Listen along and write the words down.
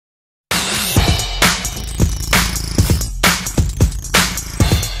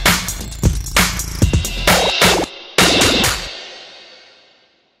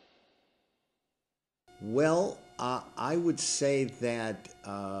Well, I would say that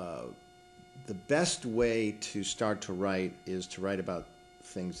the best way to start to write is to write about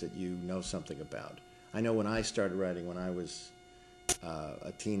things that you know something about. I know when I started writing when I was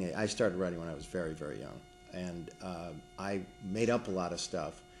a teenager, I started writing when I was very, very young. And I made up a lot of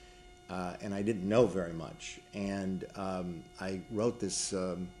stuff, and I didn't know very much. And I wrote this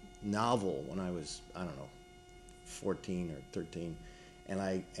novel when I was, I don't know, 14 or 13, and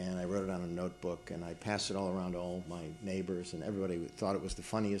I wrote it on a notebook, and I passed it all around to all my neighbors, and everybody thought it was the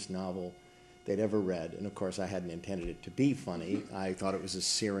funniest novel they'd ever read. And of course, I hadn't intended it to be funny. I thought it was a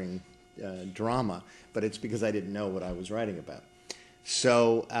searing drama, but it's because I didn't know what I was writing about.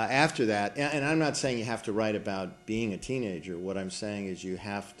 So after that, and I'm not saying you have to write about being a teenager. What I'm saying is you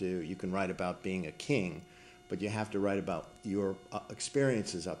can write about being a king, but you have to write about your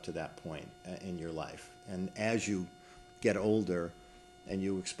experiences up to that point in your life. And as you get older and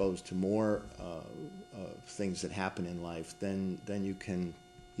you exposed to more things that happen in life, then you can,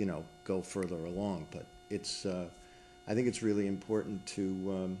 go further along. But I think it's really important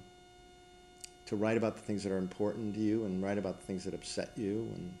to write about the things that are important to you, and write about the things that upset you,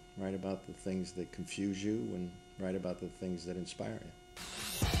 and write about the things that confuse you, and write about the things that inspire you.